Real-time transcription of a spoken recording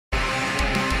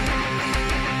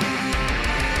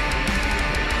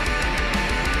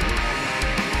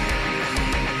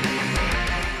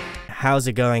How's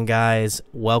it going, guys?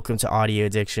 Welcome to Audio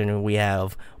Addiction. We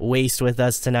have Waste with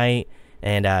us tonight,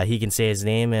 and he can say his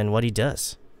name and what he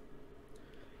does.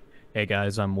 Hey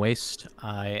guys, I'm Waste.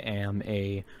 I am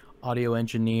a audio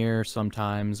engineer,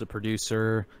 sometimes a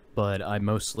producer, but I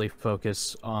mostly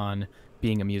focus on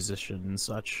being a musician and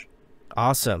such.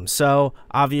 Awesome. So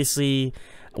obviously,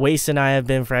 Waste and I have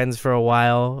been friends for a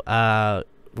while.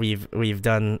 We've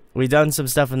done some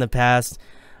stuff in the past,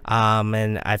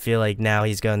 and I feel like now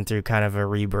he's going through kind of a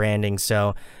rebranding.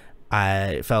 So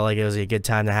I felt like it was a good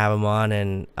time to have him on,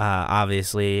 and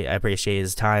obviously I appreciate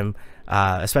his time,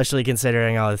 especially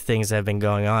considering all the things that have been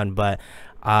going on. But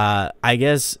I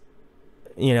guess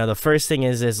the first thing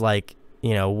is like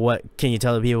what can you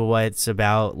tell the people what it's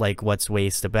about, like what's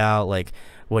Waste about, like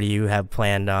what do you have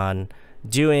planned on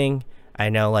doing? I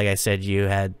know, like I said, you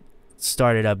had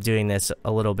started up doing this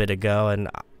a little bit ago, and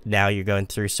now you're going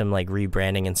through some like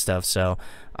rebranding and stuff. So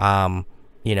do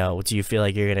you feel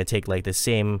like you're gonna take like the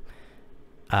same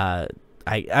I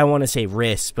want to say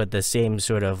risk, but the same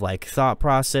sort of like thought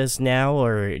process now,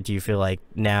 or do you feel like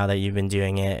now that you've been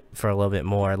doing it for a little bit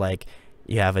more, like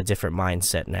you have a different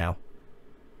mindset now?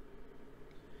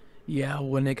 Yeah,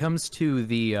 when it comes to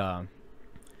the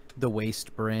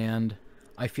Waste brand,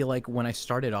 I feel like when I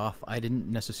started off, I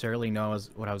didn't necessarily know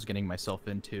what I was getting myself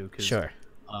into, because Sure.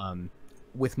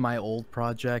 with my old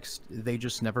projects, they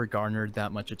just never garnered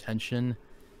that much attention,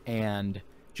 and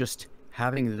just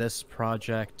having this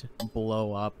project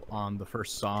blow up on the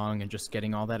first song and just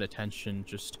getting all that attention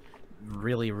just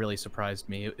really, really surprised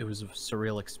me. It was a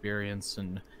surreal experience,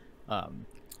 and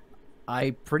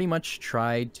I pretty much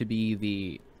tried to be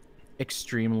the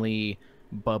extremely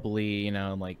bubbly,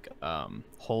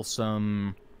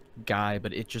 wholesome guy,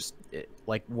 but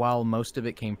like, while most of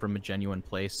it came from a genuine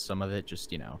place, some of it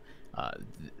just,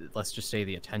 let's just say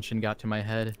the attention got to my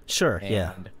head. Sure.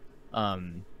 Yeah.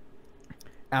 And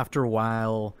after a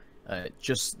while,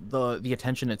 just the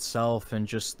attention itself and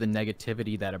just the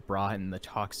negativity that it brought and the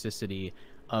toxicity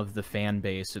of the fan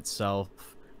base itself,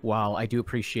 while I do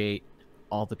appreciate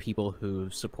all the people who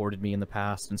supported me in the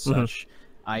past and such,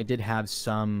 I did have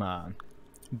some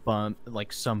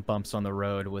some bumps on the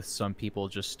road with some people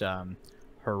just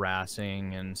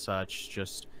harassing and such,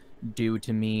 just due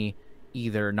to me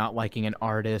either not liking an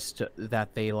artist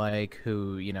that they like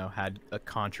who had a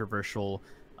controversial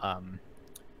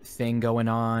thing going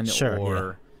on, Sure.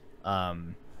 or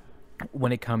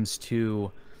when it comes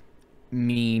to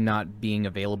me not being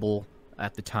available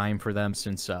at the time for them,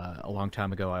 since a long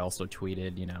time ago I also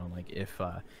tweeted, like, if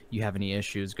you have any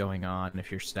issues going on, if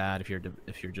you're sad, if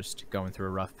you're just going through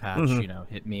a rough patch,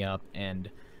 hit me up and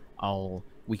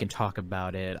we can talk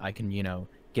about it. I can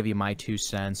give you my 2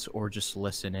 cents or just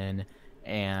listen in.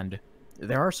 And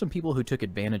there are some people who took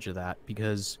advantage of that,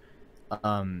 because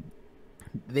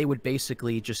they would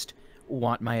basically just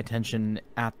want my attention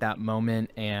at that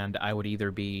moment, and I would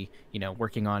either be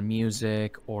working on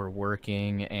music or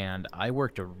working. And I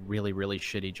worked a really, really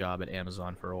shitty job at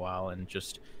Amazon for a while, and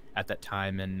just at that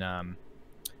time, and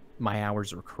my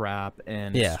hours were crap,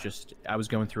 and Yeah. it's just, I was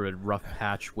going through a rough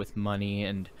patch with money.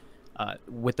 And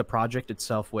with the project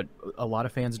itself, what a lot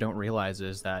of fans don't realize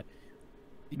is that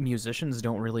musicians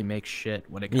don't really make shit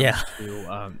when it comes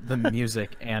to the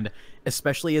music, and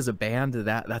especially as a band,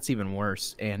 that's even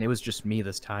worse. And it was just me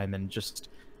this time, and just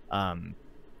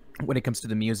when it comes to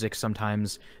the music,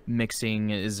 sometimes mixing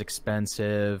is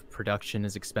expensive, production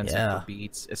is expensive for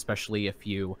beats, especially if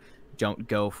you don't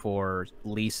go for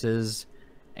leases,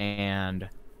 and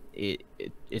it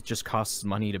just costs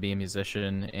money to be a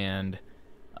musician. And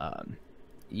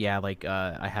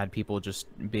I had people just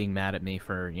being mad at me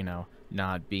for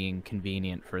not being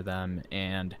convenient for them,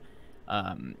 and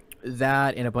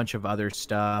that and a bunch of other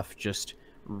stuff just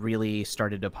really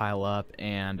started to pile up,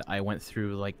 and I went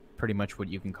through like pretty much what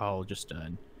you can call just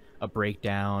a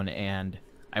breakdown, and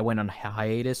I went on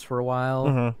hiatus for a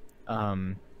while.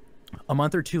 A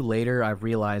month or two later, I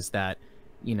realized that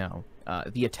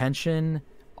the attention,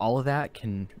 all of that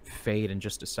can fade in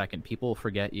just a second. People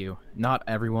forget you. Not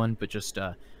everyone, but just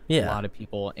a lot of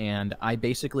people. And I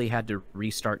basically had to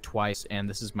restart twice, and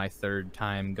this is my third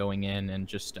time going in, and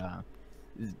just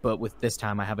but with this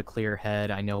time I have a clear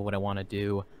head. I know what I want to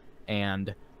do,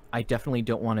 and I definitely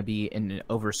don't want to be an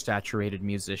oversaturated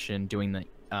musician doing the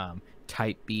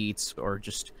tight beats, or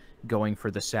just going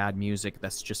for the sad music.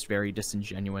 That's just very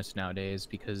disingenuous nowadays,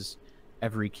 because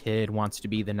every kid wants to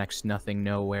be the next Nothing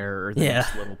Nowhere or the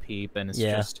next Little Peep, and it's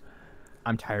just,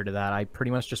 I'm tired of that. I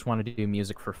pretty much just want to do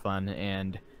music for fun,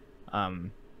 and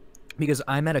because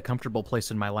I'm at a comfortable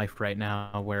place in my life right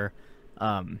now where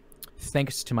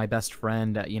thanks to my best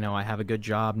friend, I have a good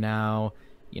job now.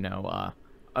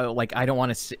 like I don't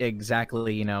want to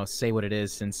exactly, say what it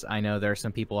is, since I know there are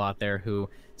some people out there who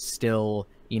still,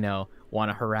 want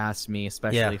to harass me, Yeah.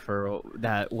 especially for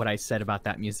that what I said about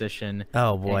that musician.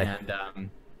 Oh boy. And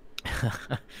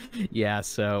yeah,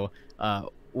 so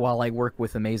while I work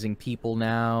with amazing people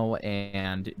now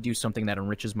and do something that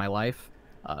enriches my life,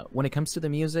 when it comes to the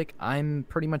music, I'm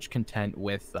pretty much content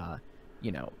with,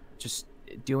 just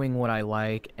doing what I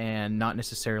like and not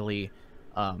necessarily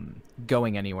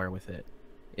going anywhere with it.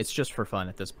 It's just for fun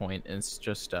at this point. It's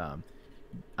just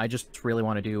I just really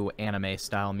want to do anime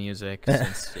style music,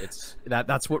 since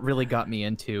that's what really got me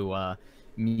into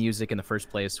music in the first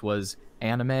place, was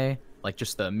anime, like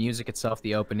just the music itself,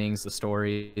 the openings, the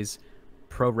stories,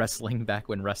 pro wrestling back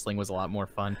when wrestling was a lot more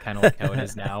fun, kind of like how it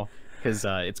is now, because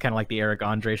it's kind of like the Eric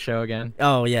Andre show again.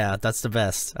 Oh yeah, that's the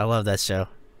best. I love that show.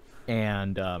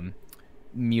 And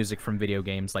music from video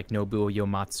games like Nobuo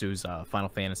Uematsu's Final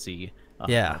Fantasy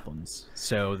Yeah. albums.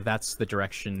 So that's the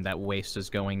direction that Waste is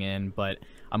going in. But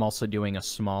I'm also doing a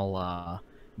small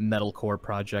metalcore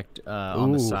project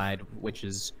on the Ooh. side, which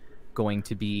is going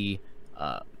to be,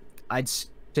 I'd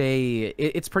say,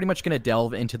 it's pretty much going to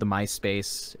delve into the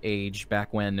MySpace age,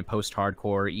 back when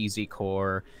post-hardcore,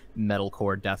 easycore,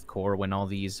 metalcore, deathcore, when all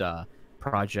these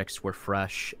projects were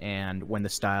fresh and when the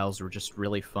styles were just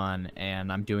really fun.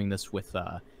 And I'm doing this with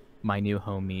my new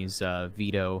homies,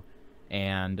 Vito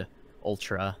and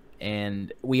Ultra.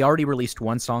 And we already released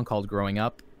one song called Growing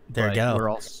Up, There you but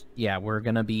go. we're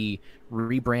gonna be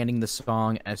rebranding the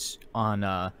song as on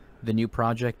the new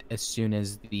project as soon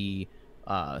as the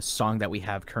song that we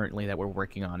have currently that we're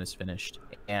working on is finished.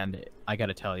 And I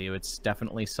gotta tell you, it's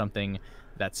definitely something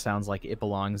that sounds like it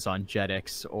belongs on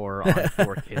Jetix or on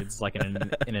 4Kids, like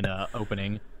in an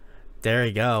opening. There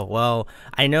you go. Well,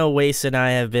 I know Wace and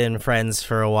I have been friends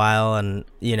for a while, and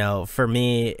for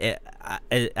me,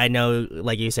 I know,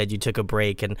 like you said, you took a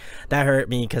break, and that hurt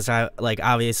me because I like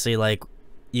obviously like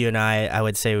you and I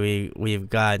would say we've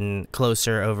gotten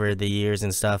closer over the years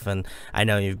and stuff, and I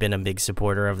know you've been a big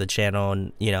supporter of the channel,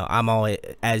 and I'm always,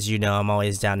 as I'm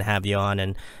always down to have you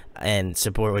on and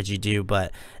support what you do.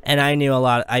 But and I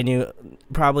knew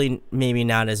probably maybe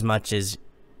not as much as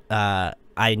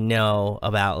I know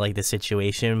about like the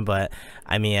situation, but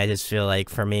I mean, I just feel like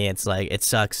for me it's like it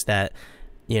sucks that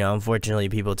unfortunately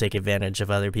people take advantage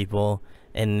of other people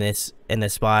in this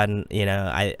spot. And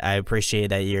I appreciate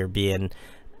that you're being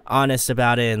honest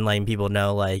about it and letting people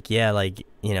know, like, yeah, like,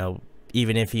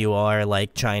 even if you are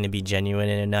like trying to be genuine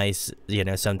and nice,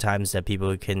 sometimes that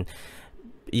people can,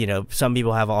 some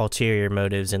people have ulterior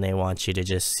motives and they want you to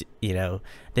just,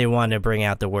 they want to bring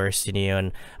out the worst in you.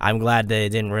 And I'm glad that it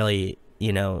didn't really,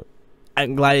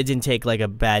 I'm glad it didn't take like a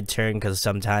bad turn, because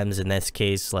sometimes in this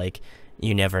case, like,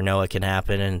 you never know what can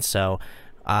happen. And so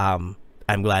I'm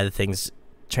glad that things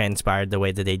transpired the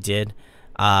way that they did.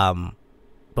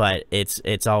 But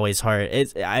it's always hard.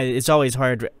 It's always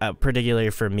hard, particularly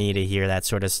for me, to hear that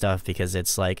sort of stuff, because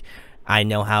it's like I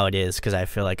know how it is, because I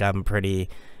feel like I'm pretty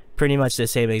much the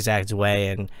same exact way.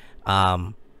 And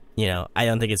I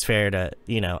don't think it's fair to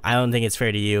I don't think it's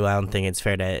fair to you. I don't think it's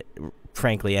fair to,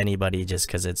 frankly, anybody, just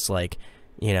because it's like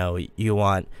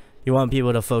you want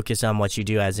people to focus on what you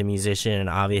do as a musician. And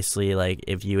obviously, like,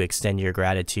 if you extend your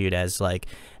gratitude as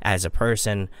a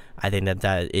person, I think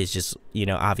that is just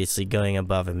obviously going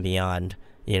above and beyond.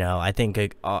 I think a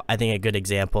good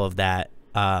example of that,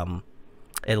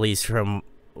 at least from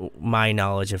my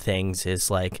knowledge of things,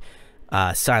 is like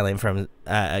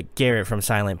Garrett from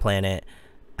Silent Planet.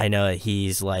 I know that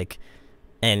he's like,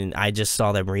 and I just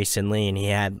saw them recently, and he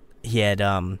had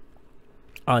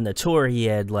on the tour,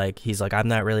 he's like, I'm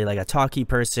not really like a talky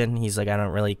person. He's like, I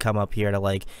don't really come up here to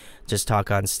like just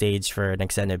talk on stage for an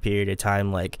extended period of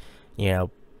time. Like,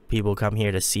 people come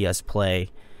here to see us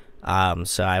play.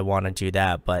 So I want to do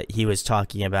that. But he was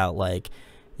talking about like,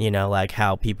 like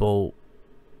how people's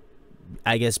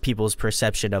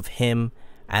perception of him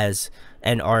as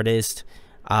an artist,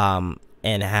 and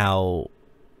how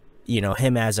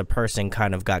him as a person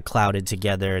kind of got clouded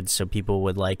together. And so people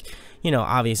would like,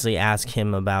 obviously ask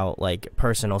him about like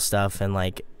personal stuff and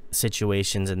like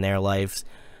situations in their lives,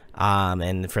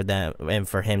 and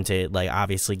for him to like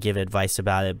obviously give advice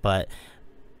about it. But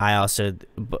I also,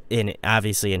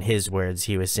 obviously in his words,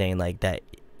 he was saying like that,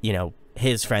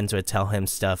 his friends would tell him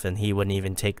stuff and he wouldn't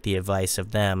even take the advice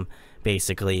of them,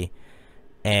 basically.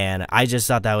 And I just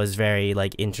thought that was very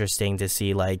like interesting to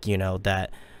see, like, that,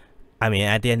 I mean,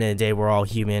 at the end of the day, we're all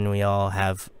human. We all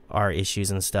have our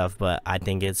issues and stuff. But I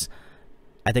think it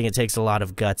takes a lot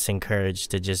of guts and courage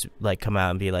to just like come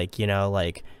out and be like,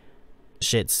 like,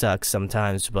 shit sucks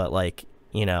sometimes, but like,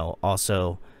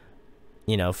 also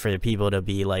for people to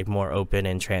be like more open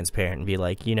and transparent and be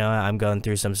like, I'm going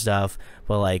through some stuff,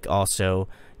 but like also,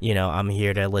 I'm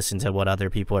here to listen to what other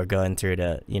people are going through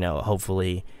to,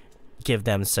 hopefully give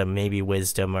them some maybe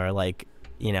wisdom or like,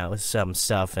 some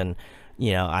stuff. And,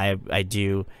 I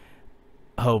do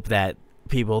hope that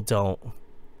people don't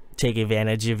take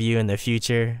advantage of you in the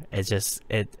future. It's just,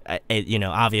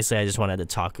 obviously I just wanted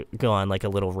to go on like a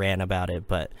little rant about it,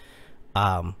 but,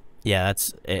 yeah,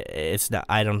 it's not,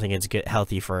 I don't think it's good,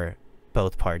 healthy for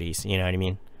both parties. You know what I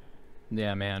mean?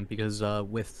 Yeah, man, because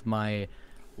with my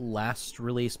last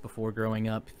release before growing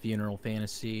up, Funeral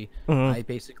Fantasy, Mm-hmm. I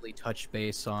basically touched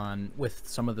base on with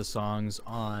some of the songs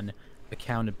on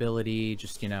accountability,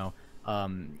 just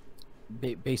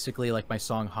basically like my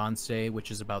song Hansei, which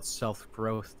is about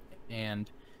self-growth, and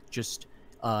just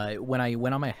when I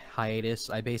went on my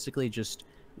hiatus, I basically just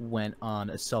went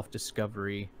on a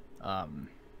self-discovery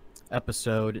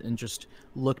episode and just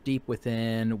looked deep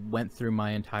within, went through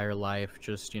my entire life,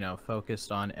 just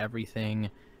focused on everything,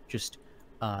 just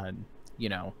uh,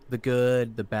 the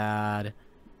good, the bad,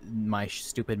 my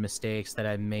stupid mistakes that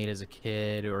I made as a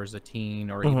kid or as a teen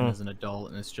or even Mm-hmm. as an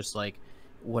adult. And it's just like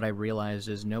what I realized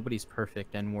is nobody's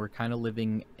perfect, and we're kind of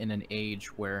living in an age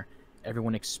where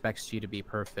everyone expects you to be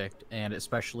perfect, and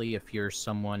especially if you're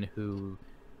someone who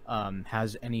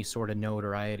has any sort of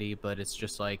notoriety. But it's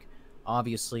just like,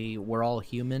 obviously we're all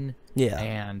human, Yeah.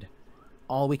 and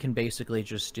all we can basically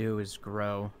just do is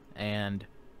grow. And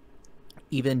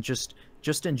even just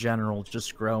in general,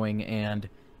 just growing. And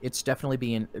it's definitely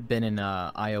been an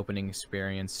eye-opening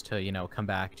experience to come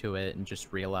back to it and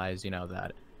just realize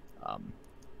that um,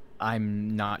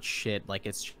 I'm not shit. Like,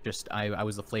 it's just I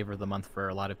was the flavor of the month for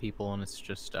a lot of people, and it's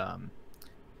just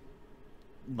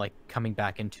like coming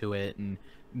back into it and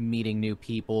meeting new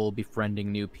people,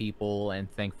 befriending new people,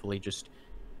 and thankfully just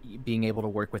being able to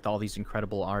work with all these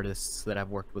incredible artists that I've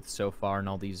worked with so far and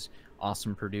all these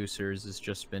awesome producers has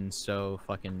just been so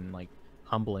fucking like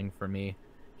humbling for me.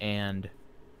 And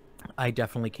I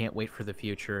definitely can't wait for the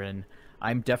future, and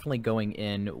I'm definitely going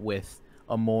in with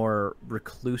a more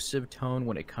reclusive tone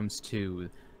when it comes to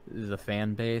the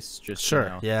fan base. Just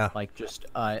Sure. Yeah. like just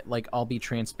like I'll be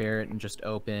transparent and just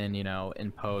open,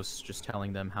 in posts, just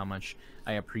telling them how much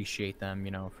I appreciate them,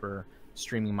 for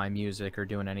streaming my music or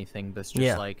doing anything. That's just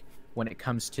Yeah. like when it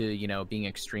comes to being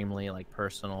extremely like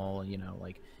personal,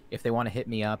 like if they want to hit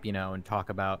me up, and talk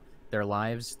about their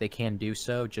lives, they can do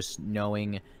so. Just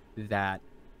knowing that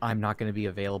I'm not going to be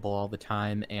available all the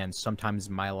time, and sometimes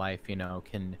my life,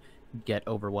 can get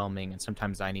overwhelming, and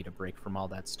sometimes I need a break from all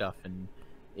that stuff. And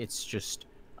it's just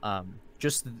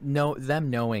know them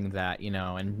knowing that,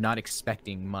 and not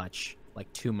expecting much,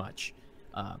 like too much,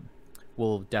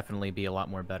 will definitely be a lot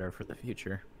more better for the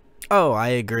future. Oh, I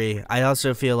agree. I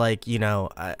also feel like,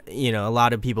 a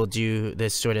lot of people do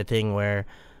this sort of thing where,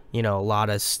 a lot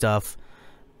of stuff,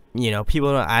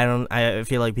 people, I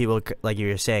feel like people, like you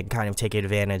were saying, kind of take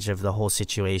advantage of the whole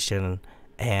situation,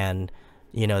 and,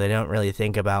 they don't really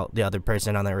think about the other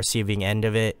person on the receiving end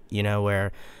of it,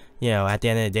 where, at the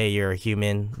end of the day, you're a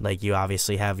human. Like, you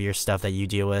obviously have your stuff that you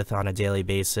deal with on a daily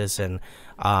basis. And,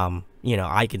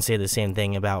 I can say the same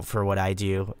thing about for what I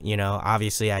do.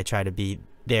 Obviously I try to be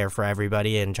there for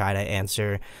everybody and try to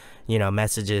answer,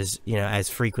 messages, as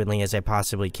frequently as I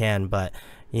possibly can. But,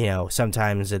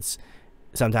 sometimes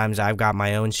I've got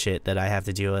my own shit that I have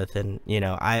to deal with. And,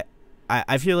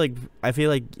 I feel like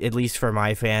at least for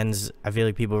my fans, I feel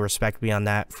like people respect me on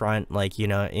that front. Like,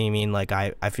 what I mean? Like,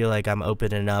 I feel like I'm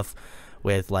open enough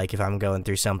with, like, if I'm going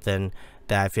through something,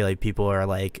 that I feel like people are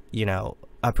like,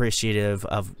 appreciative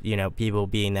of, people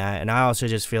being that. And I also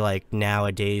just feel like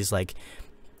nowadays, like,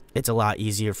 it's a lot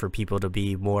easier for people to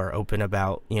be more open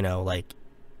about, like,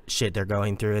 shit they're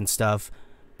going through and stuff.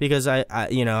 Because I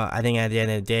think at the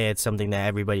end of the day, it's something that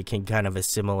everybody can kind of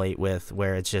assimilate with,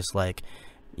 where it's just like,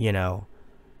 you know,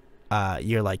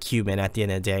 you're like human at the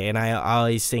end of the day. And I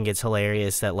always think it's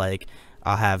hilarious that, like,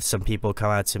 I'll have some people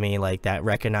come out to me like that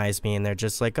recognize me, and they're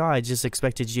just like, oh, I just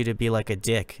expected you to be like a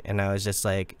dick. And I was just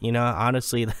like,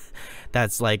 honestly,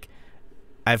 that's like,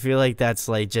 I feel like that's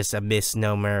like just a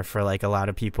misnomer for like a lot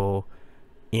of people.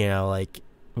 Like,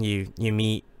 you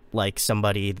meet like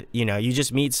somebody, you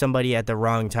just meet somebody at the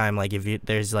wrong time. Like, if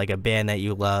there's like a band that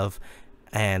you love,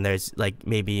 and there's like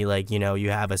maybe like,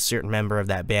 you have a certain member of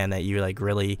that band that you like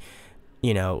really,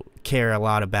 care a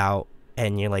lot about,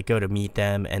 and you like go to meet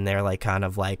them, and they're like kind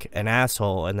of like an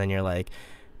asshole, and then you're like,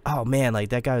 oh man, like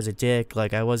that guy was a dick,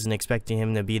 like I wasn't expecting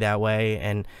him to be that way.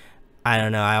 And I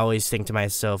don't know, I always think to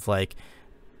myself, like,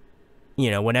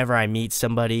 whenever I meet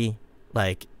somebody,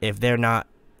 like if they're not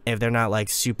like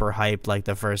super hyped like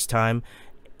the first time,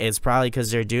 it's probably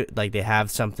because they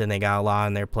have something, they got a lot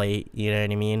on their plate, you know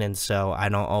what I mean? And so I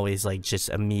don't always like just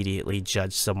immediately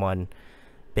judge someone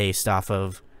based off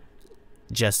of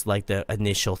just like the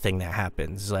initial thing that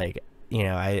happens. Like, you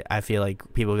know, I feel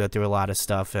like people go through a lot of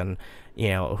stuff, and, you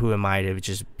know, who am I to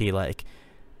just be like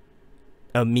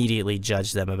immediately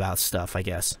judge them about stuff, I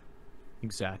guess.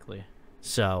 Exactly.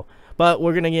 So, but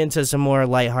we're gonna get into some more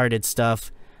lighthearted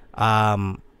stuff.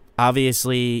 Um,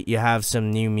 Obviously, you have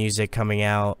some new music coming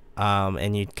out,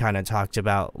 and you kind of talked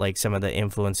about like some of the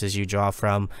influences you draw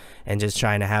from, and just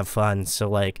trying to have fun. So,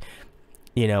 like,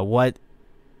 you know, what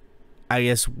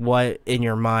in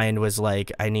your mind was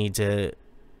like, I need to,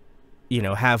 you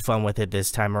know, have fun with it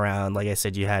this time around. Like I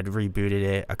said, you had rebooted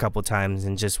it a couple times,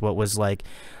 and just what was it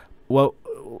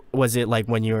like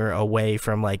when you were away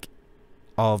from like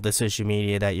all of the social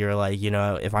media, that you're like, you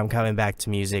know, if I'm coming back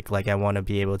to music, like I want to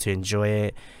be able to enjoy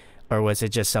it? Or was it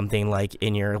just something like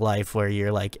in your life where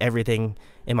you're like, everything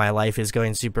in my life is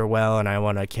going super well and I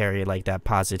want to carry like that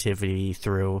positivity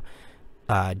through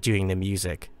doing the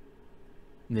music?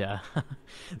 Yeah.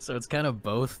 So it's kind of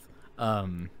both.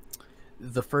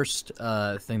 The first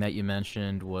thing that you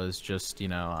mentioned was just, you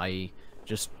know, I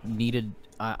just needed.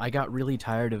 I got really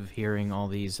tired of hearing all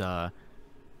these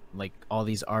like all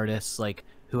these artists like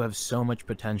who have so much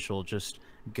potential just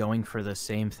going for the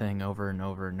same thing over and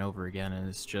over and over again, and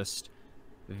it's just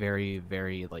very,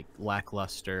 very like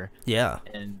lackluster. Yeah.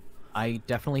 And I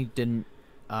definitely didn't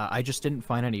I just didn't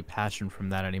find any passion from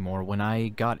that anymore. When I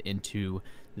got into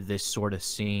this sort of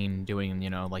scene doing, you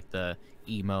know, like the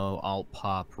emo, alt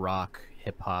pop, rock,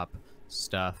 hip hop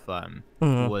stuff,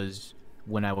 Hmm. was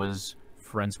when I was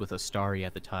friends with Astari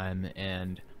at the time,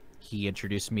 and he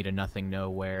introduced me to Nothing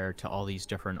Nowhere, to all these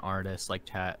different artists, like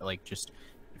like just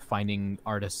finding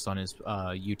artists on his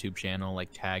YouTube channel, like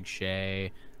Tag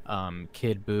Shay,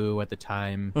 Kid Boo at the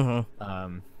time. Hmm.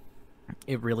 Um,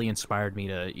 it really inspired me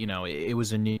to, you know, it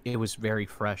was very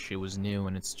fresh, it was new,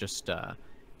 and it's just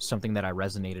something that I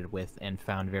resonated with and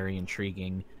found very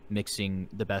intriguing, mixing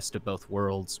the best of both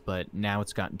worlds. But now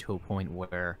it's gotten to a point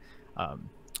where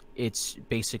it's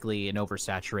basically an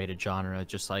oversaturated genre,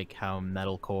 just like how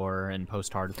metalcore and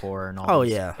post-hardcore and all Oh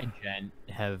these yeah. and gen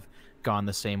have gone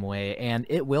the same way. And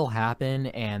it will happen,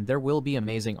 and there will be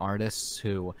amazing artists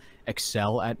who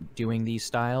excel at doing these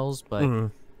styles, but Hmm.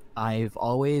 I've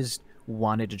always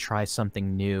wanted to try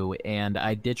something new, and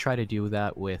I did try to do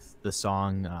that with the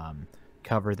song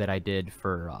cover that I did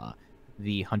for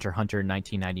the Hunter x Hunter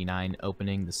 1999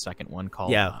 opening, the second one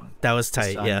called Yeah, that was The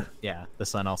tight. Yeah. Sun. Yeah, The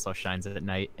Sun Also Shines at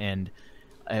Night. And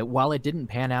while it didn't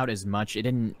pan out as much, it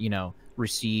didn't, you know,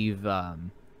 receive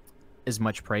as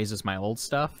much praise as my old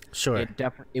stuff. Sure.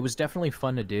 It was definitely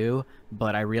fun to do,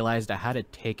 but I realized I had to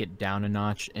take it down a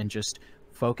notch and just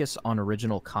focus on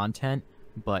original content.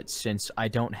 But since I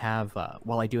don't have,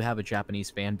 while I do have a Japanese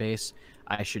fan base,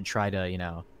 I should try to, you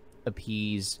know,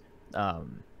 appease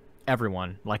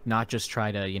everyone. Like, not just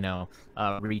try to, you know,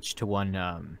 reach to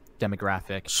one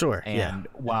demographic, Sure. Yeah. and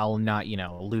while not, you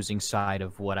know, losing sight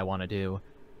of what I want to do.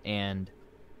 And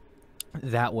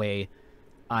that way,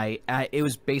 it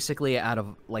was basically out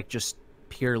of like just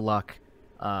pure luck,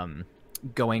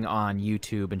 going on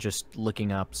YouTube and just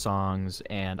looking up songs,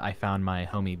 and I found my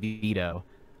homie Vito,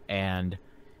 and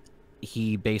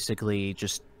he basically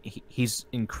just he's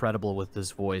incredible with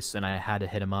his voice, and I had to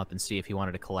hit him up and see if he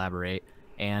wanted to collaborate.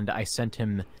 And I sent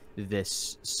him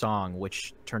this song,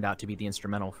 which turned out to be the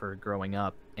instrumental for Growing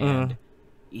Up, Hmm. and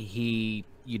he,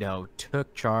 you know,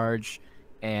 took charge,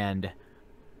 and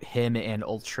him and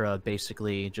Ultra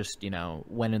basically just, you know,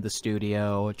 went in the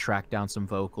studio, tracked down some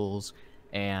vocals,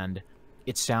 and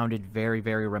it sounded very,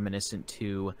 very reminiscent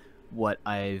to what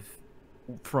I've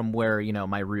from where, you know,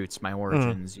 my roots, my Hmm.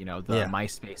 origins, you know, the Yeah.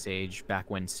 MySpace age back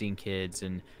when Scene Kids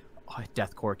and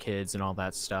Deathcore Kids and all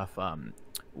that stuff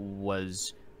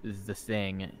was the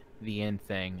thing, the in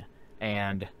thing.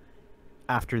 And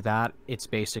after that, it's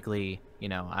basically, you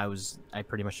know, I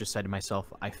pretty much just said to myself,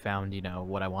 I found, you know,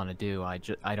 what I want to do. I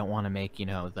don't want to make, you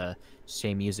know, the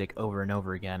same music over and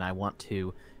over again. I want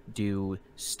to do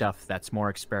stuff that's more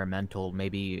experimental,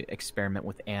 maybe experiment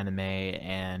with anime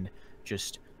and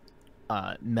just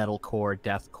metalcore,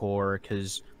 deathcore,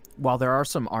 because while there are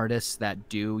some artists that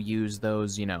do use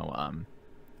those, you know,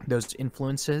 those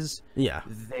influences, Yeah.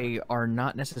 they are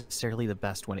not necessarily the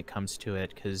best when it comes to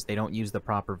it, because they don't use the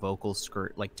proper vocal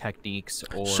skirt like techniques,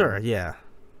 Sure. Yeah.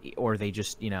 or they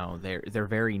just, you know, they're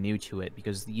very new to it,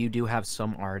 because you do have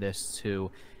some artists who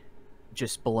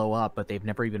just blow up, but they've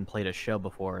never even played a show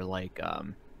before. Like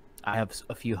I have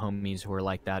a few homies who are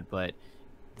like that, but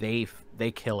they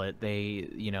kill it. They,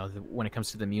 you know, when it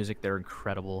comes to the music, they're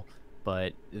incredible.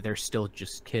 but they're still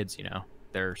just kids, you know.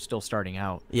 They're still starting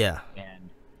out, Yeah. and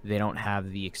they don't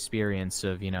have the experience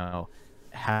of, you know,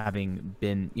 having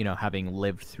been, you know, having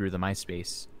lived through the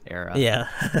MySpace era. Yeah.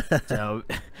 So,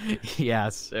 yeah,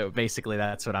 so basically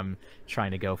that's what I'm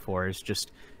trying to go for, is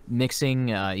just mixing,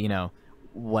 you know,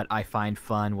 what I find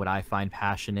fun, what I find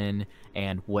passion in,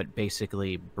 and what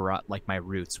basically brought, like, my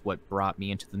roots, what brought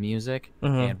me into the music Hmm.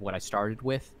 and what I started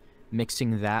with,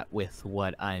 mixing that with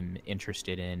what I'm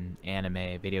interested in,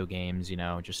 anime, video games, you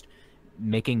know, just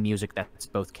making music that's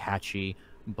both catchy,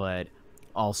 but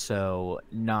also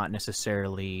not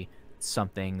necessarily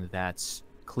something that's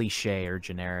cliche or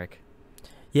generic.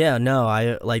 Yeah, no,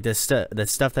 I like the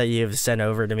stuff that you've sent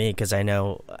over to me, because I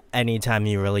know anytime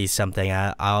you release something,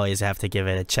 I always have to give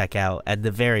it a check out at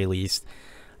the very least.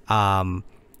 Um,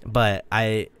 but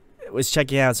I was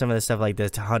checking out some of the stuff like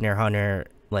this Hunter x Hunter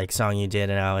like song you did,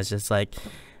 and I was like,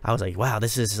 wow,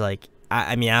 this is like,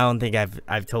 I mean, I don't think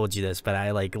I've told you this, but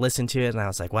I like listened to it and I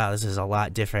was like, wow, this is a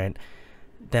lot different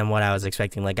than what I was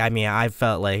expecting. Like, I mean, I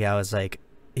felt like I was like,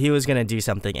 he was gonna do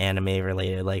something anime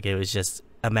related, like it was just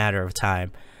a matter of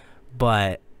time.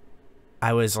 But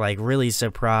I was like really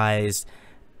surprised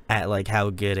at like how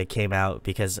good it came out,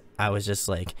 because I was just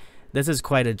like, this is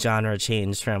quite a genre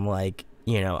change from like,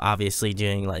 obviously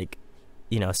doing like,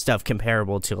 stuff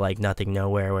comparable to like Nothing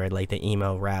Nowhere, where like the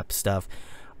emo rap stuff.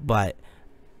 But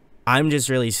I'm just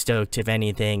really stoked, if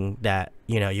anything, that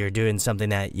you're doing something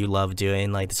that you love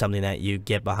doing, like something that you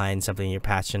get behind, something you're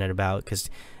passionate about, because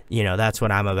that's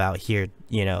what I'm about here.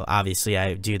 Obviously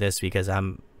I do this because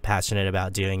I'm passionate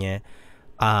about doing it.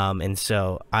 And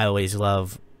so I always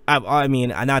love, I mean,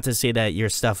 not to say that your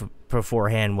stuff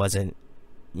beforehand wasn't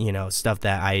stuff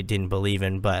that I didn't believe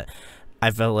in, but I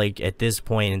felt like at this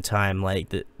point in time,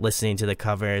 like listening to the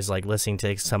covers, like listening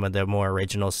to some of the more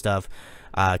original stuff,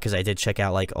 because I did check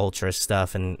out like Ultra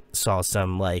stuff and saw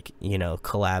some like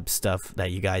collab stuff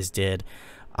that you guys did,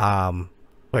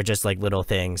 or just like little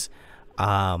things.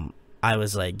 I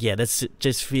was like, yeah, this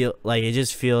just feel like, it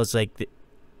just feels like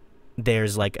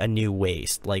there's like a new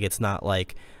waste. Like it's not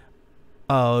like,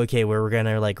 oh, okay, we're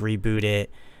gonna like reboot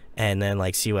it and then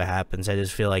like see what happens. I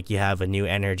just feel like you have a new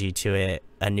energy to it,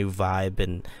 a new vibe,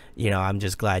 and I'm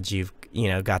just glad you've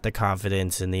got the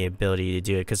confidence and the ability to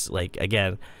do it, because like,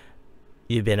 again,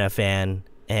 you've been a fan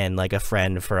and like a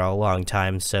friend for a long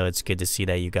time, so it's good to see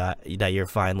that you're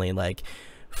finally like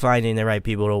finding the right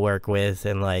people to work with,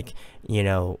 and like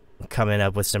coming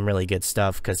up with some really good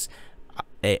stuff, because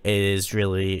it's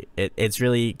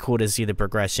really cool to see the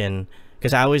progression.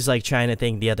 Because I was like trying to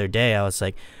think the other day, I was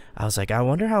like, I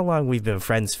wonder how long we've been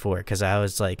friends for, because I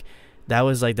was like, that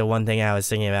was like the one thing I was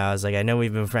thinking about. I was like, I know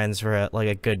we've been friends for like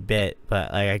a good bit,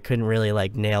 but like I couldn't really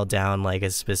like nail down like a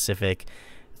specific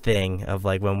thing of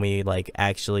like when we like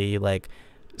actually like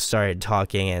started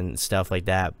talking and stuff like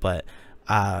that. But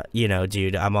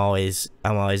dude, I'm always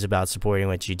about supporting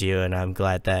what you do, and I'm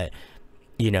glad that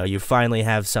you finally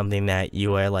have something that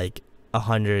you are like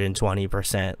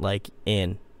 120% like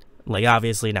in. Like,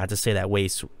 obviously not to say that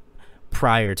Waste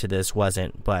prior to this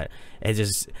wasn't, but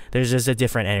there's just a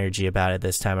different energy about it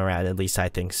this time around, at least I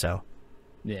think so.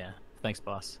 Yeah, thanks,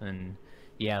 boss. And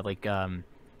yeah, like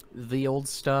the old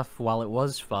stuff, while it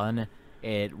was fun,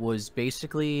 it was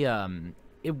basically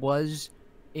it was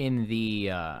in the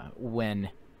when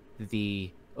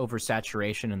the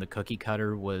oversaturation and the cookie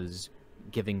cutter was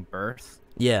giving birth,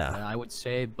 Yeah. I would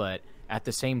say. But at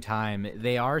the same time,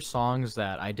 they are songs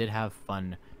that I did have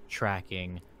fun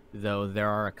tracking, though there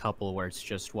are a couple where it's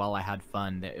just, while I had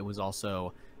fun, that it was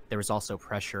also, there was also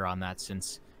pressure on that,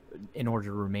 since in order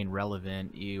to remain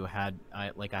relevant, I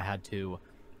had to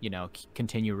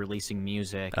continue releasing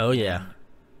music, Oh yeah. and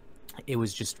it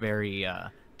was just very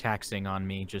taxing on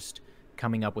me, just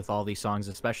coming up with all these songs,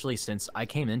 especially since I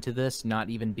came into this not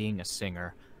even being a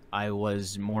singer. I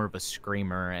was more of a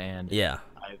screamer, and Yeah.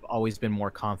 I've always been more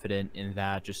confident in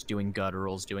that, just doing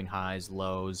gutturals, doing highs,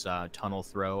 lows, tunnel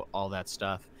throat, all that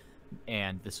stuff.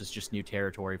 And this is just new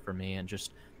territory for me. And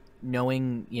just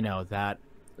knowing, that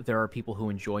there are people who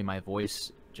enjoy my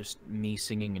voice, just me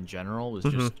singing in general, was Hmm.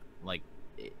 just like,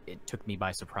 it took me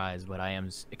by surprise, but I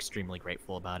am extremely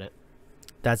grateful about it.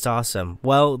 That's awesome.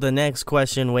 Well, the next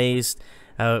question, Waste,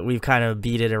 we've kind of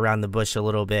beat it around the bush a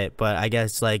little bit, but I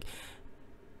guess like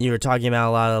you were talking about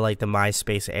a lot of like the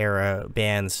MySpace era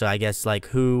bands, so I guess like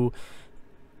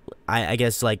I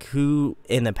guess like who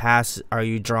in the past are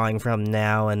you drawing from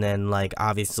now, and then like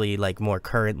obviously like more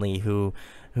currently, who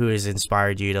has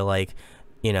inspired you to like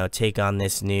take on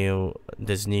this new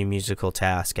musical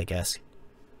task, I guess.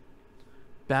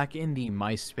 Back in the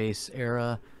MySpace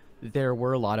era, there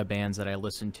were a lot of bands that I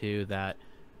listened to that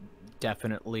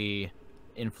definitely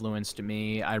influenced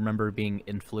me. I remember being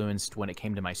influenced when it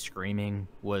came to my screaming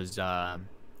was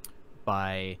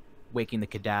by Waking the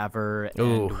Cadaver and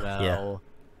Ooh, yeah.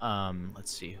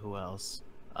 let's see who else.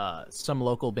 Some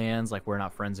local bands like We're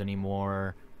Not Friends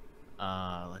Anymore.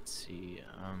 Let's see.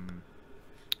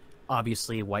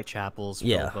 Obviously Whitechapel's Phil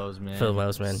Yeah. Phil Bozeman.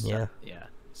 Bozeman, yeah. Yeah,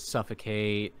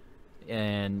 Suffocate.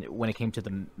 And when it came to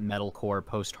the metalcore,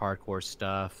 post-hardcore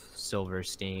stuff,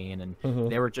 Silverstein, and Hmm.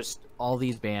 they were just all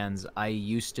these bands. I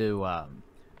used to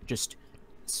just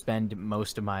spend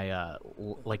most of my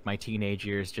like my teenage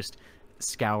years just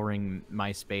scouring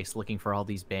MySpace, looking for all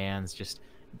these bands, just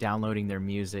downloading their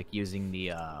music using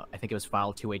the I think it was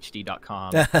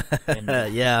file2hd.com,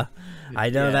 and Yeah, I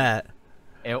know yeah, that.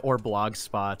 or blog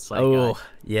spots like Oh,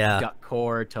 yeah.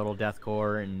 Gutcore, Total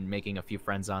Deathcore, and making a few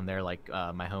friends on there, like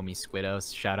my homie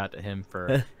Squiddos. Shout out to him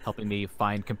for helping me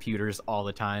find computers all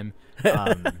the time,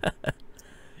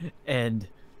 and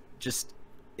just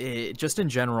just in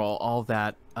general, all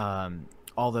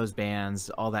those bands,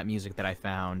 all that music that I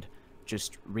found,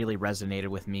 just really resonated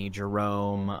with me.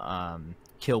 Jerome,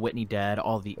 Kill Whitney Dead,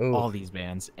 Oh, all these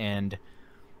bands, and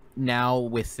now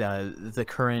with the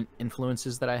current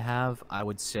influences that I have, I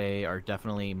would say are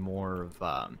definitely more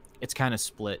of it's kind of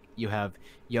split. You have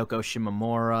Yoko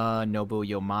Shimomura, Nobuo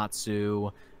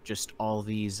Uematsu, just all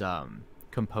these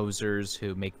composers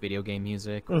who make video game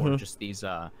music, or hmm, just these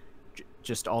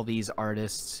just all these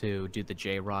artists who do the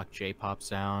J-rock, J-pop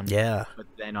sound. yeah, But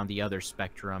then on the other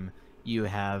spectrum, you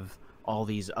have all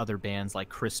these other bands like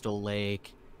Crystal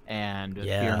Lake and Fear and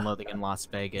yeah, Loathing in Las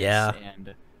Vegas, yeah,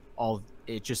 and all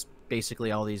it just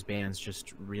basically all these bands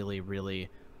just really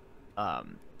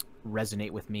um,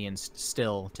 resonate with me, and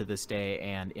still to this day,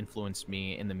 and influence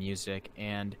me in the music.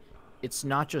 And it's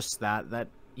not just that that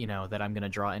I'm gonna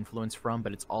draw influence from,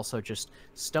 but it's also just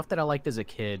stuff that I liked as a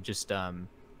kid. Just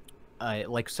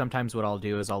like sometimes what I'll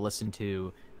do is I'll listen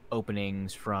to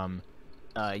openings from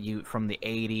from the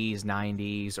 80s,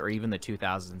 90s, or even the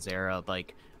 2000s era,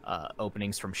 like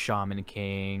openings from Shaman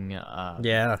King,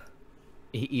 yeah.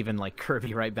 even like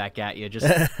Kirby Right Back at You. Just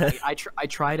I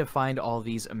try to find all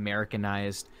these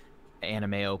Americanized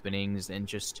anime openings and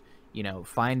just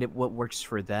find what works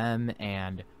for them.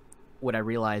 And what I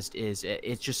realized is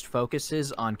it just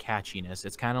focuses on catchiness.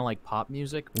 It's kind of like pop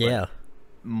music, but Yeah.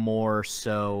 more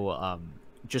so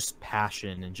just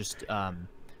passion, and just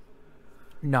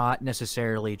not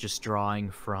necessarily just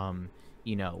drawing from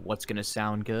what's going to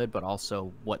sound good, but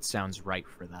also what sounds right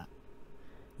for that.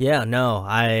 Yeah, no,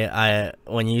 I,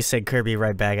 when you said Kirby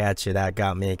Right Back at You, that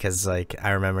got me because, like,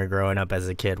 I remember growing up as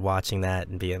a kid watching that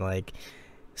and being, like,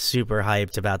 super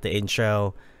hyped about the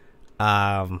intro.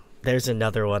 There's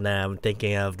another one that I'm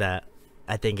thinking of that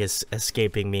I think is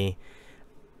escaping me.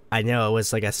 I know it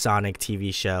was, like, a Sonic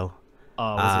TV show.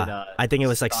 Was it I think it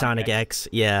was, like, Sonic Sonic X? X.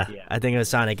 Yeah, Yeah. I think it was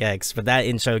Sonic X, but that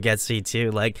intro gets me, too.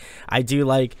 Like, I do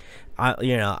like,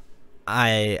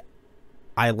 I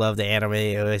I love the anime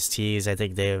OSTs. I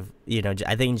think they've,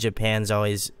 I think Japan's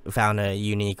always found a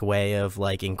unique way of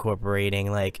like incorporating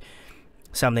like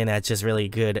something that's just really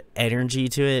good energy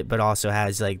to it, but also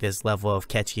has like this level of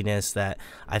catchiness that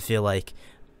I feel like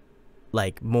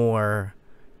more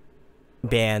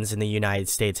bands in the United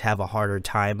States have a harder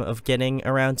time of getting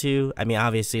around to. I mean,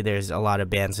 obviously there's a lot of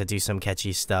bands that do some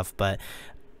catchy stuff, but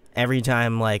every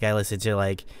time like I listen to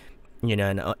like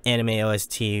an anime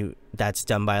OST that's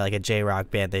done by like a J-rock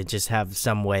band, they just have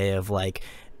some way of like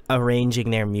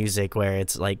arranging their music where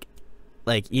it's like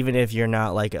even if you're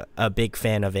not like a big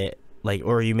fan of it, like,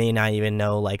 or you may not even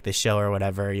know like the show or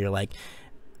whatever, you're like,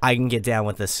 I can get down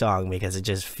with this song because it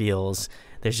just feels,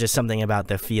 there's just something about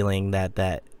the feeling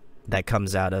that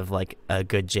comes out of like a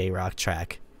good J-rock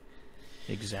track.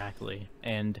 Exactly.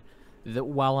 And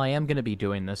while I am going to be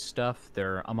doing this stuff,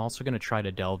 I'm also going to try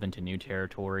to delve into new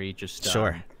territory, just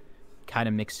Sure. kind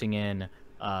of mixing in.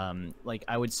 Like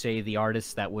I would say the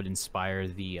artists that would inspire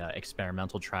the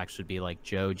experimental tracks would be like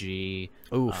Joji,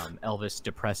 Oof. Elvis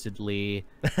Depressedly,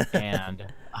 and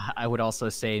I would also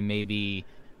say maybe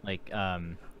like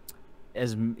like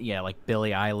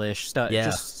Billie Eilish stuff, Yeah.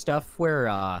 just stuff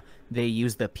where they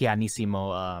use the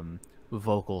pianissimo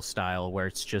vocal style, where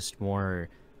it's just more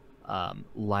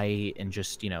light and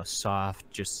just soft,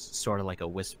 just sort of like a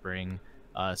whispering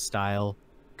style.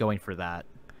 Going for that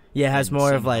Yeah, it has and more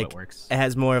seeing of how it like, works. it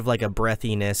has more of like a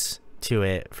breathiness to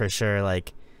it for sure.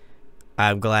 Like,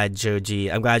 I'm glad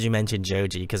you mentioned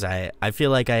Joji because I feel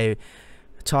like I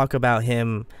talk about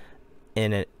him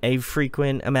in a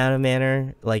frequent amount of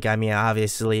manner. Like, I mean,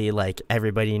 obviously, like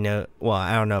well,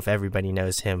 I don't know if everybody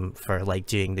knows him for like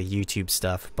doing the YouTube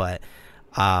stuff, but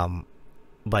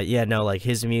yeah, no, like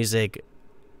his music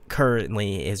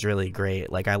currently is really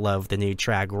great. Like I love the new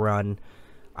track Run.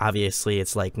 Obviously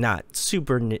it's like not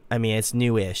super new, I mean it's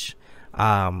newish,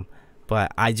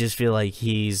 but I just feel like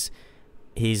he's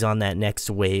on that next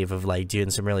wave of like doing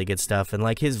some really good stuff, and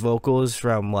like his vocals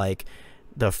from like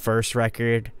the first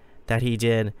record that he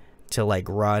did to like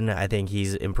Run, I think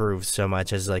he's improved so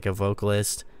much as like a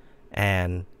vocalist,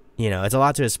 and you know it's a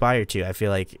lot to aspire to. I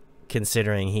feel like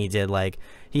considering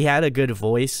he had a good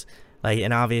voice, like,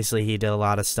 and obviously he did a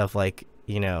lot of stuff like,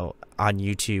 you know, on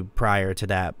YouTube prior to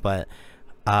that, but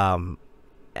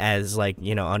as like,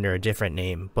 you know, under a different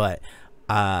name, but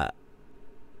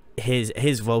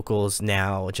his vocals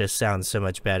now just sound so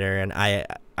much better. And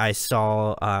I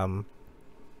saw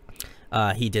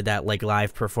he did that like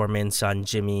live performance on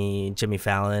Jimmy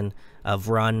Fallon of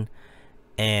Run,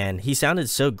 and he sounded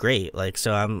so great. Like,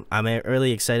 so I'm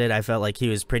really excited. I felt like he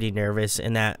was pretty nervous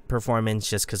in that performance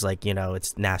just because, like, you know,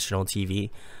 it's national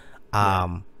TV.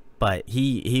 But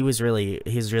he's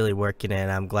really working it,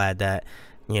 and I'm glad that,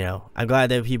 you know,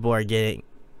 people are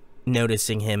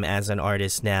noticing him as an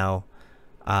artist now,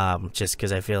 just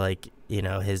because I feel like, you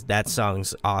know, that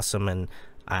song's awesome, and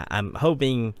I'm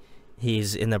hoping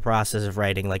he's in the process of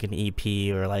writing like an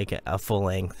EP or like a full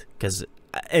length, because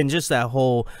and just that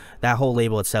whole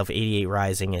label itself, 88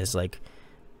 Rising, is like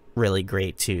really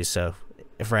great too. So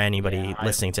for anybody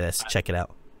listening to this, check it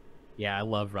out. Yeah, I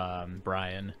love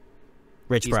Brian.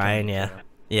 Rich Brian,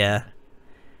 yeah.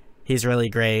 He's really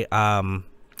great. I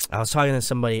was talking to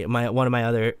somebody, one of my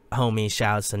other homies,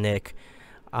 shouts to Nick.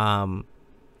 Him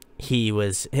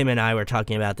and I were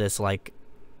talking about this like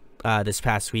this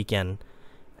past weekend,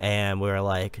 and we were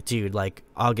like, dude, like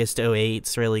August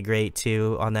 '08's really great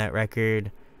too on that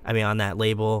record. I mean, on that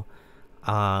label.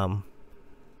 And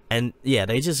yeah,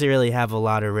 they just really have a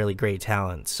lot of really great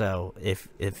talent. So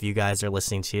if you guys are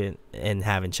listening to it and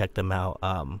haven't checked them out,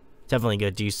 definitely go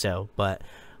do so. But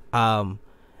my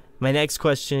next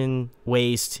question,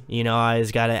 Waste, you know, I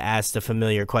always got to ask the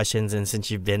familiar questions, and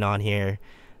since you've been on here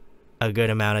a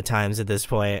good amount of times at this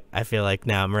point, I feel like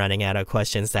now I'm running out of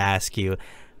questions to ask you.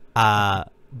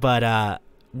 But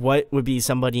what would be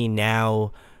somebody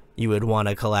now you would want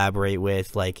to collaborate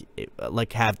with, like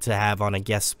have on a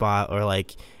guest spot, or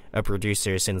like a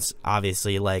producer, since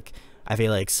obviously, like, I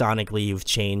feel like sonically you've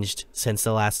changed since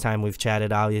the last time we've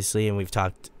chatted, obviously, and we've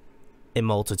talked a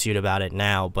multitude about it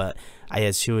now, but I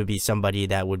guess who would be somebody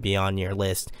that would be on your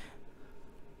list?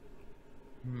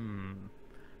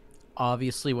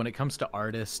 Obviously, when it comes to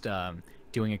artists,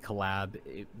 doing a collab,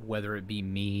 whether it be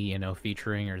me, you know,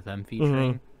 featuring, or them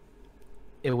featuring,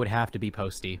 it would have to be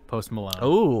Post Malone.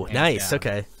 Oh, nice.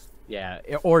 Okay. Yeah,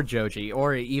 or Joji,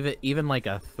 or even like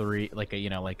a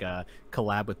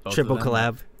collab with both triple of them.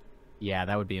 collab. Yeah,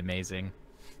 that would be amazing.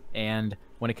 And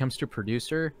when it comes to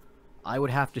producer, I would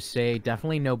have to say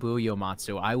definitely Nobuo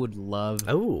Uematsu. I would love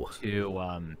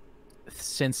to,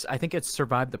 since I think it's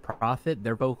Survive the Prophet,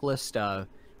 their vocalist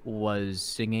was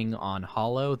singing on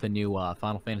Hollow, the new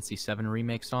Final Fantasy VII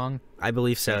remake song. I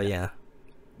believe so, yeah.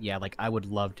 Yeah, like, I would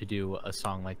love to do a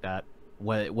song like that,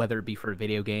 whether it be for a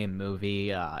video game, movie.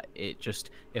 If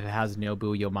it has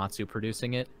Nobuo Uematsu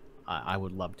producing it, I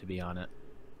would love to be on it.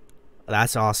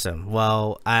 That's awesome.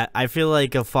 Well, I feel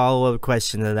like a follow-up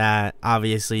question to that,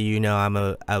 obviously, you know, I'm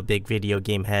a big video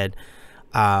game head,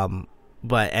 and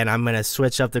I'm going to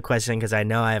switch up the question because I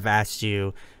know I've asked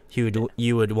you who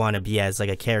you would want to be as like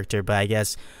a character, but I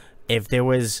guess if there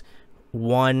was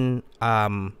one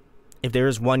game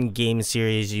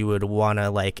series you would want to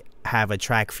like have a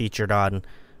track featured on,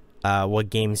 what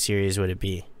game series would it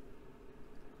be?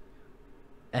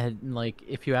 And like,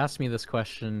 if you asked me this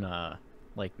question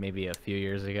like maybe a few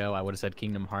years ago, I would have said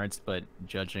Kingdom Hearts, but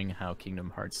judging how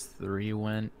Kingdom Hearts 3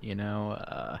 went, you know,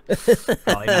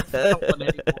 probably not that one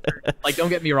anymore. Like, don't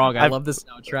get me wrong, I love the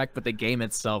soundtrack, but the game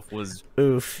itself was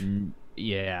oof.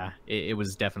 Yeah, it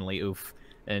was definitely oof.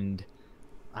 And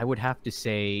I would have to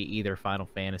say either Final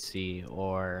Fantasy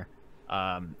or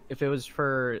if it was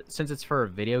since it's for a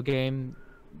video game,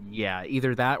 yeah,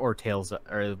 either that or Tales,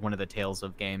 or one of the Tales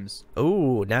of games.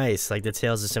 Oh, nice. Like the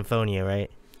Tales of Symphonia, right?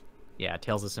 Yeah,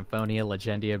 Tales of Symphonia,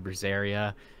 Legendia,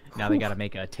 Berseria. Now they got to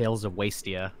make a Tales of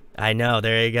Wastia. I know.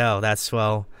 There you go. That's,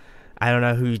 well, I don't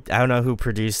know who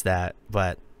produced that,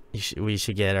 but we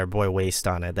should get our boy Waste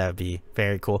on it. That would be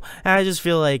very cool. And I just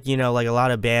feel like, you know, like a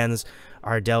lot of bands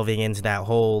are delving into that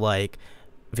whole like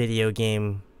video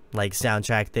game like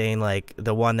soundtrack thing. Like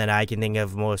the one that I can think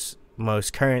of most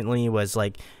currently was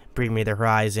like Bring Me the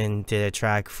Horizon did a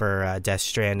track for Death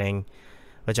Stranding,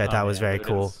 which I thought was very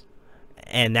cool.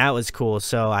 And that was cool.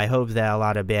 So I hope that a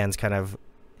lot of bands kind of,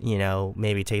 you know,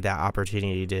 maybe take that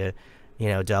opportunity to,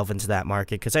 delve into that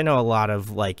market, because I know a lot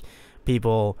of like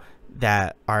people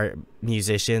that are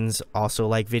musicians also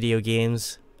like video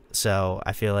games. So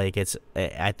I feel like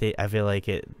I feel like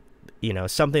it,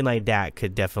 something like that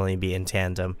could definitely be in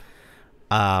tandem.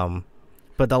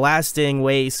 But the lasting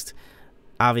waste,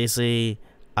 obviously,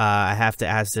 I have to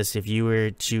ask this: if you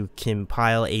were to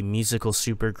compile a musical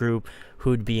supergroup,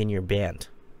 who'd be in your band?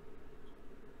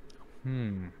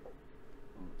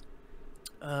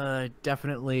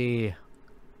 Definitely.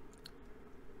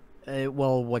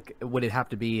 Well, what would it have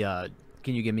to be?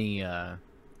 Can you give me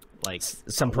like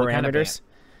Some what kind of band? parameters.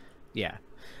 Yeah.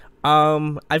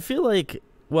 I feel like,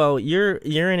 well, you're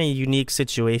in a unique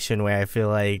situation where I feel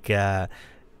like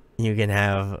you can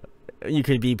have you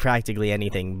could be practically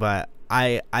anything, but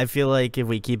I feel like if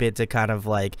we keep it to kind of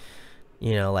like,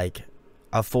 like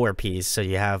a four piece, so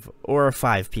you have, or a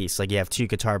five piece, like you have two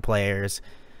guitar players,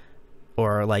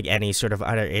 or like any sort of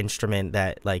other instrument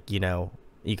that, like, you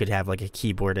could have like a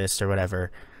keyboardist or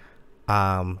whatever,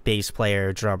 bass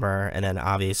player, drummer, and then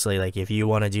obviously, like, if you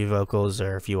want to do vocals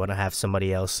or if you want to have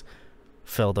somebody else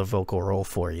fill the vocal role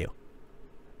for you.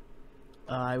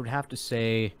 I would have to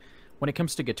say, when it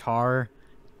comes to guitar,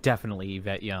 definitely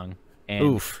Yvette Young. And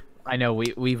Oof. I know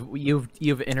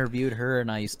you've interviewed her,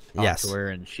 and I used to talk to Yes. her,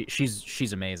 and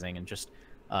she's amazing and just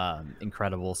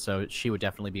incredible. So she would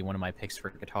definitely be one of my picks for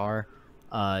guitar.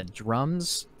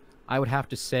 Drums, I would have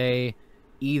to say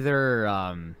either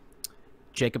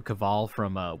Jacob Caval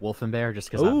from Wolf and Bear,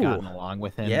 just because I've Ooh. gotten along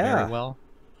with him very Yeah. well,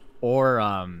 or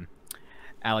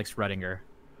Alex Redinger.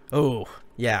 Oh,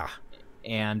 yeah.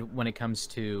 And when it comes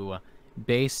to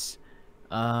bass,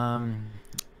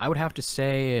 I would have to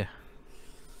say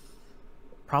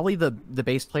probably the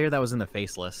bass player that was in the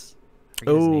Faceless. I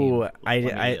forget his name.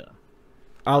 Oh,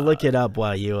 I'll look it up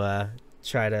while you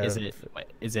try to.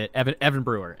 Is it Evan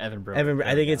Brewer? Evan Brewer. Evan, There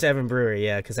I we think go. it's Evan Brewer,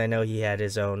 yeah, because I know he had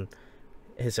his own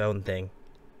thing.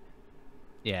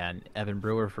 Yeah, and Evan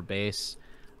Brewer for bass.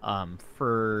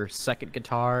 For second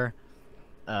guitar,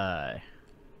 I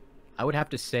would have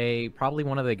to say probably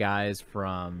one of the guys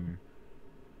from.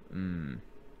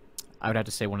 I would have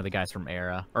to say one of the guys from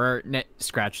Era, or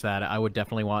scratch that. I would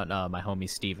definitely want my homie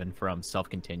Steven from Self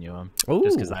Continuum,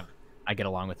 just because Ooh. I get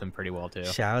along with him pretty well too.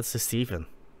 Shout outs to Stephen.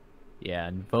 Yeah,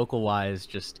 and vocal wise,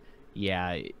 just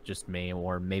me,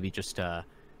 or maybe just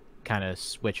kind of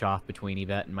switch off between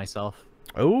Yvette and myself.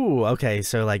 Oh, okay.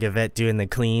 So like Yvette doing the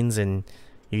cleans and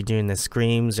you doing the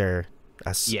screams, or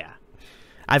Yeah.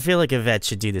 I feel like Yvette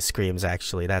should do the screams.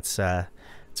 Actually, that's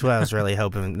what I was really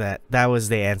hoping. That was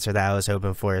the answer that I was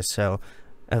hoping for. So,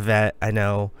 Yvette, I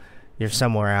know you're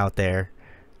somewhere out there.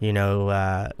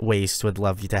 Waste would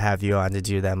love to have you on to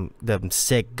do them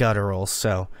sick gutturals.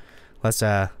 So, let's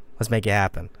make it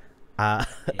happen. Yeah.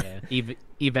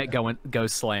 Yvette go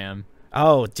slam.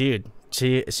 Oh, dude,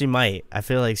 she might. I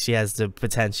feel like she has the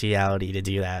potentiality to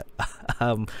do that.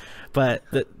 But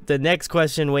the next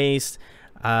question, Waste.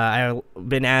 I've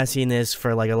been asking this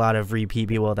for like a lot of repeat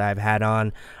people that I've had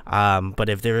on. But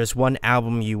if there is one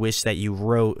album you wish that you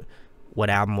wrote,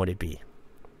 what album would it be?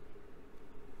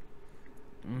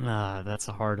 That's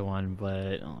a hard one,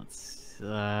 but let's.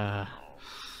 I'd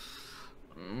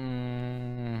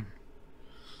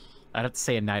have to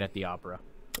say A Night at the Opera.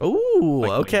 Ooh,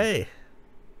 Like okay.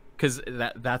 Because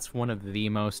that's one of the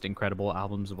most incredible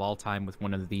albums of all time, with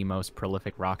one of the most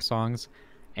prolific rock songs.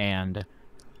 And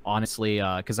honestly,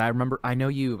 because I know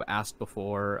you've asked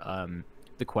before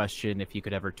the question if you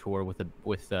could ever tour with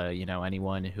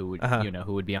anyone who would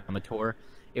who would be on the tour.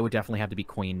 It would definitely have to be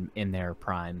Queen in their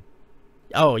prime.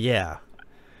 Oh yeah,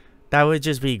 that would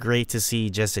just be great to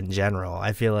see, just in general.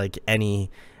 I feel like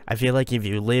if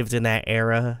you lived in that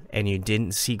era and you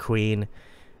didn't see Queen,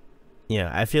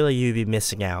 I feel like you'd be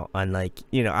missing out on, like,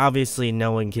 obviously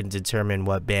no one can determine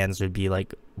what bands would be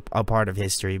like a part of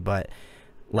history, but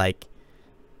like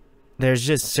there's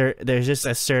just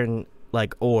a certain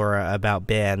like aura about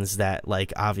bands that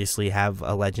like obviously have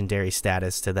a legendary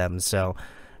status to them. So,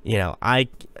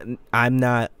 I'm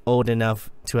not old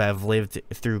enough to have lived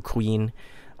through Queen,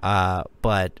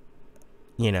 but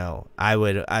I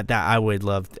would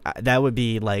love that would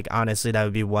be like, honestly, that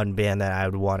would be one band that I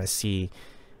would want to see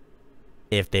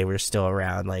if they were still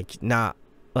around. Like, not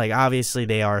like, obviously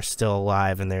they are still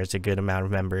alive and there's a good amount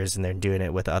of members and they're doing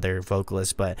it with other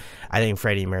vocalists, but I think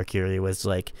Freddie Mercury was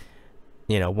like,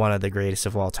 one of the greatest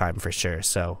of all time for sure.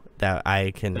 So that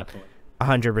I can Definitely.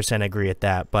 100% agree with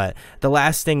that. But the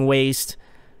last thing, Waste,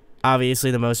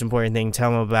 obviously the most important thing,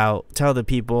 tell the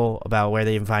people about where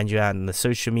they can find you out in the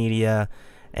social media,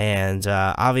 and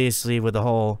obviously with the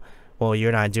whole, well,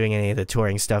 you're not doing any of the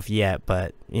touring stuff yet,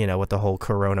 but with the whole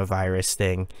coronavirus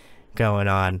thing going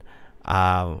on,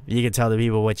 You can tell the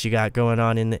people what you got going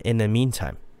on in the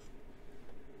meantime.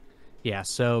 Yeah,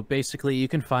 so basically you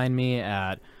can find me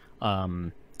at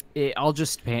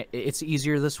it's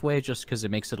easier this way just because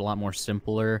it makes it a lot more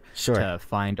simpler Sure. to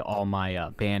find all my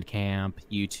Bandcamp,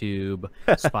 YouTube,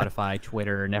 Spotify,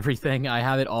 Twitter, and everything. I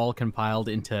have it all compiled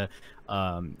into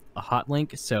a hot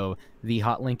link. So the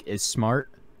hot link is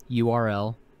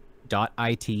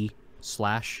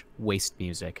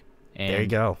smarturl.it/wastemusic. There you And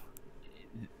go.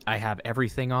 I have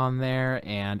everything on there.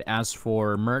 And as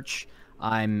for merch,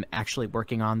 I'm actually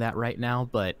working on that right now,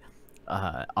 but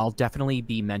I'll definitely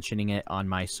be mentioning it on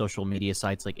my social media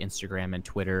sites like Instagram and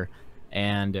Twitter.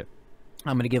 And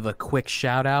I'm going to give a quick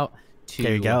shout out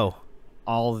There you to go.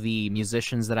 all the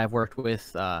musicians that I've worked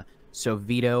with. So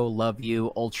Vito, love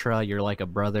you. Ultra, you're like a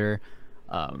brother.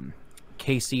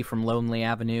 Casey from Lonely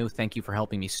Avenue, thank you for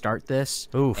helping me start this.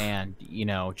 Oof. And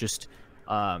just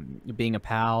being a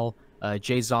pal.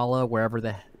 Jay Zala, wherever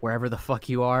the fuck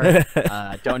you are,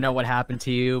 don't know what happened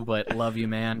to you, but love you,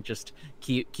 man. Just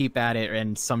keep at it,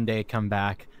 and someday come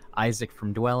back. Isaac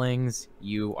from Dwellings,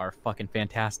 you are fucking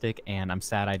fantastic, and I'm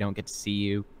sad I don't get to see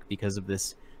you because of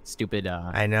this stupid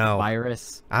I know.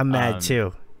 virus. I'm mad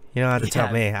too. You don't have to tell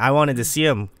yeah. me. I wanted to see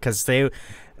them because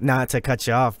not to cut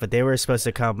you off, but they were supposed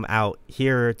to come out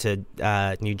here to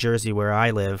New Jersey where I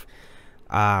live.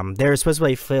 They were supposed to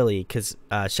play Philly because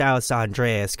shout out to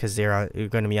Andreas because they're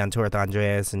going to be on tour with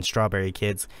Andreas and Strawberry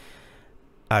Kids,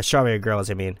 Strawberry Girls.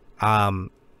 I mean,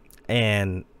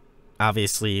 and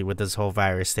obviously with this whole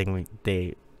virus thing,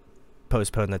 they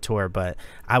postponed the tour. But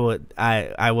I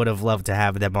would have loved to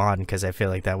have them on because I feel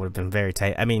like that would have been very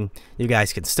tight. I mean, you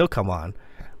guys can still come on,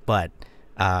 but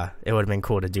it would have been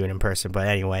cool to do it in person. But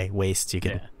anyway, Waste, you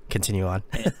can continue on.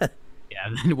 Yeah,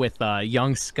 then with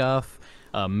Young Scuff.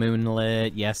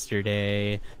 Moonlit,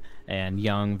 Yesterday, and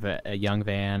Young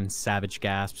Van, Savage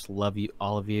Gasps, love you,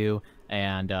 all of you,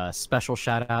 and special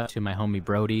shout out to my homie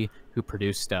Brody who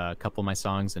produced a couple of my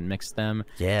songs and mixed them.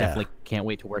 Yeah, definitely can't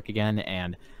wait to work again,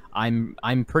 and I'm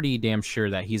pretty damn sure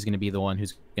that he's going to be the one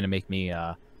who's going to make me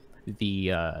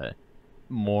the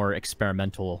more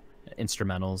experimental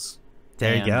instrumentals.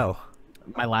 There you go.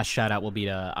 My last shout out will be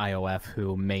to IOF,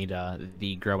 who made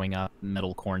the Growing Up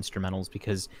metalcore instrumentals,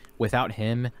 because without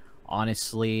him,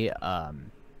 honestly,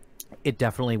 it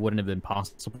definitely wouldn't have been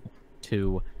possible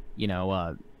to,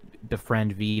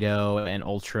 befriend Vito and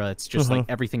Ultra. It's just like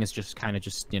everything is just kind of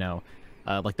just,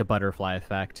 like the butterfly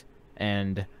effect.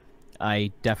 And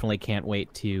I definitely can't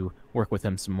wait to work with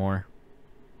him some more.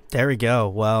 There we go.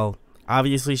 Well,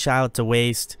 obviously, shout out to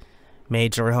Waste,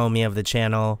 major homie of the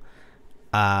channel.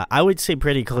 I would say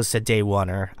pretty close to day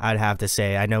oneer, I'd have to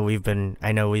say. I know we've been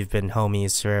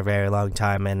homies for a very long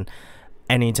time, and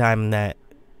anytime that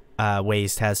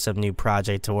Waste has some new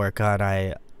project to work on,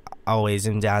 I always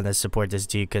am down to support this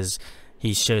dude because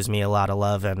he shows me a lot of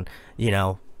love. And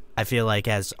I feel like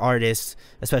as artists,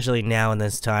 especially now in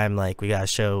this time, like we gotta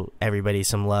show everybody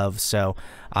some love. So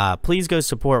please go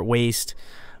support Waste.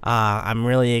 I'm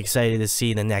really excited to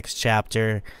see the next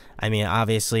chapter. I mean,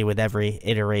 obviously, with every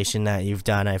iteration that you've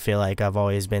done, I feel like I've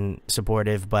always been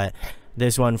supportive, but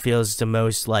this one feels the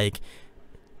most, like,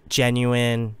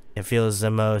 genuine. It feels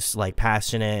the most, like,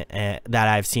 passionate that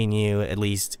I've seen you, at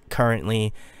least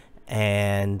currently,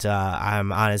 and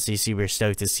I'm honestly super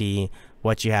stoked to see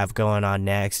what you have going on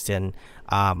next. And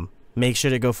make sure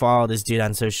to go follow this dude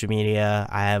on social media.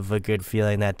 I have a good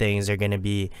feeling that things are going to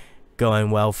be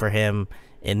going well for him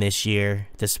in this year,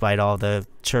 despite all the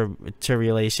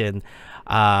tribulation.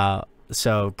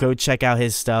 So go check out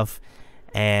his stuff,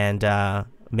 and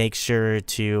make sure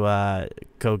to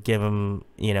go give him,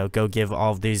 go give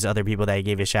all of these other people that I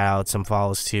gave a shout out some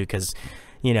follows too, because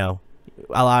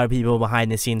a lot of people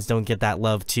behind the scenes don't get that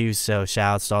love too. So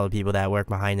shout outs to all the people that work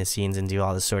behind the scenes and do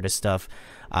all this sort of stuff.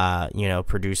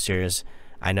 Producers,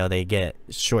 I know they get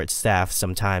short staffed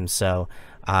sometimes, so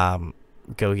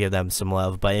go give them some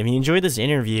love. But if you enjoyed this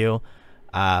interview,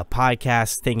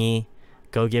 podcast thingy,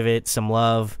 go give it some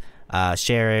love,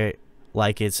 share it,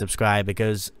 like it, subscribe. It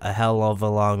goes a hell of a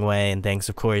long way. And thanks,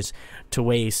 of course, to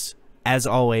Waste, as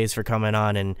always, for coming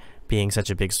on and being such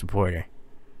a big supporter.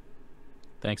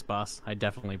 Thanks, boss. I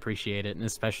definitely appreciate it, and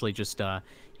especially just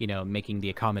making the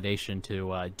accommodation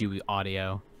to do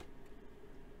audio.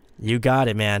 You got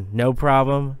it, man. No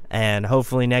problem. And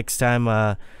hopefully next time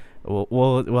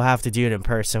we'll have to do it in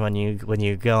person when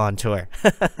you go on tour.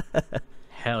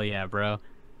 Hell yeah, bro.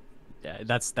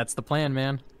 That's the plan,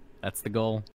 man. That's the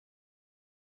goal.